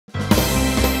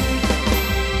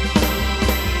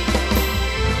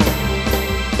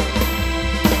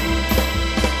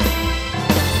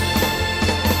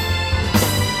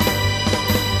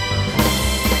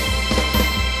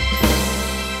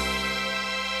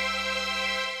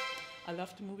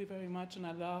love the movie very much, and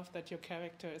I love that your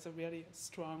character is a really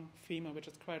strong female, which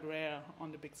is quite rare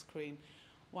on the big screen.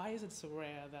 Why is it so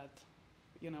rare that,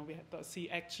 we have to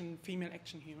see female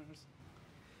action heroes?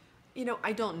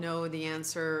 I don't know the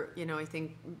answer. I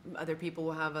think other people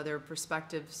will have other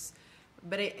perspectives.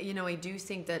 But I do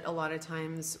think that a lot of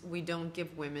times we don't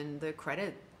give women the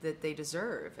credit that they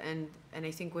deserve. And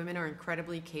I think women are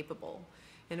incredibly capable.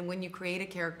 And when you create a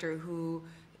character who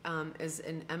is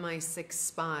an MI6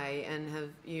 spy and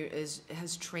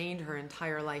has trained her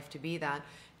entire life to be that,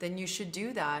 then you should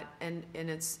do that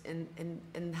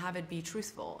and have it be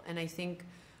truthful. And I think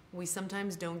we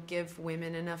sometimes don't give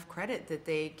women enough credit that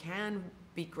they can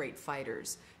be great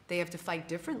fighters. They have to fight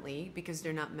differently because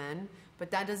they're not men,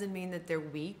 but that doesn't mean that they're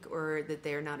weak or that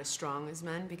they're not as strong as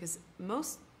men, because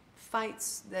most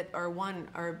fights that are won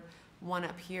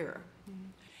up here. Mm-hmm.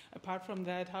 Apart from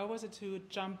that, how was it to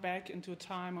jump back into a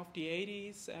time of the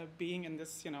 80s, being in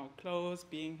this, clothes,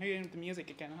 hearing the music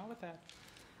again? How was that?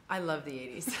 I love the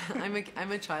 80s.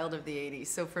 I'm a child of the 80s,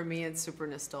 so for me it's super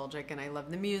nostalgic, and I love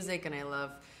the music and I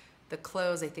love the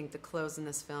clothes. I think the clothes in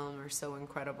this film are so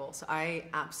incredible. So I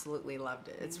absolutely loved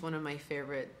it. It's one of my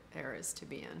favorite eras to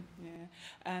be in. Yeah.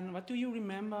 And what do you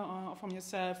remember from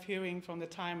yourself hearing from the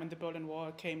time when the Berlin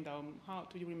Wall came down? How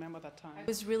do you remember that time? I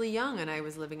was really young, and I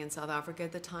was living in South Africa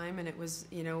at the time, and it was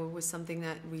something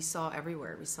that we saw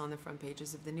everywhere. We saw on the front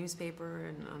pages of the newspaper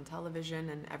and on television,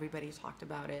 and everybody talked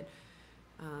about it.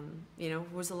 There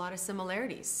was a lot of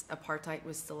similarities. Apartheid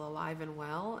was still alive and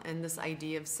well, and this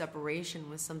idea of separation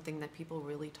was something that people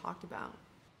really talked about.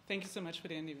 Thank you so much for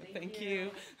the interview. Thank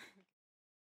you.